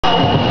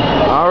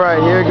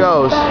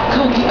goes.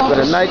 Go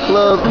to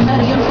nightclub.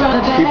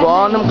 People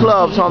on them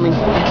clubs, homie.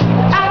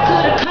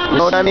 You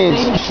know what that means?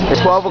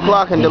 It's 12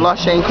 o'clock and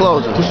Delush ain't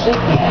closing.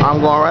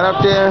 I'm going right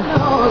up there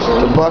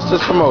to bust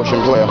this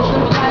promotion player.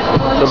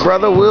 The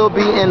brother will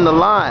be in the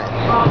line.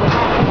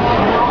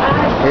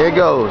 Here it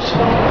goes.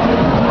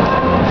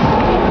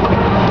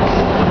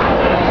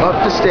 Up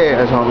the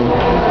stairs, homie.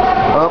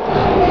 Up.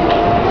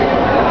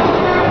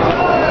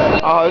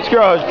 Oh, this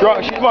girl is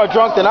drunk. She's more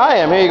drunk than I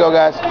am. Here you go,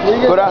 guys.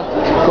 Go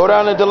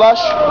down to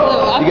Delush.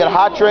 You get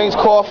hot drinks,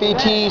 coffee,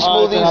 tea,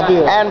 smoothies,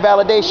 and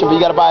validation, but you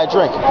gotta buy a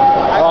drink.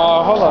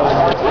 Hold on.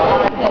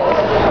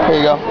 Here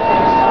you go.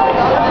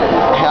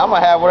 I'm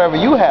gonna have whatever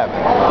you have.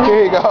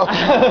 Here you go.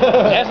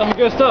 That's some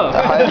good stuff.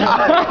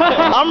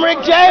 I'm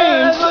Rick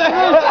James.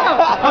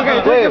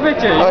 Okay, take a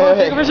picture. You want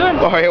to take a picture?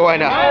 Oh, yeah, why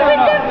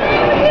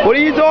not? What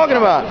are you talking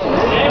about?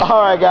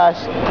 All right,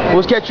 guys.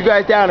 We'll catch you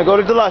guys down and go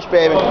to Delush,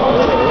 baby.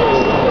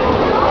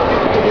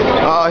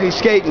 Oh, he's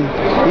skating.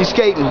 He's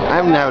skating. I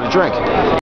haven't had a drink.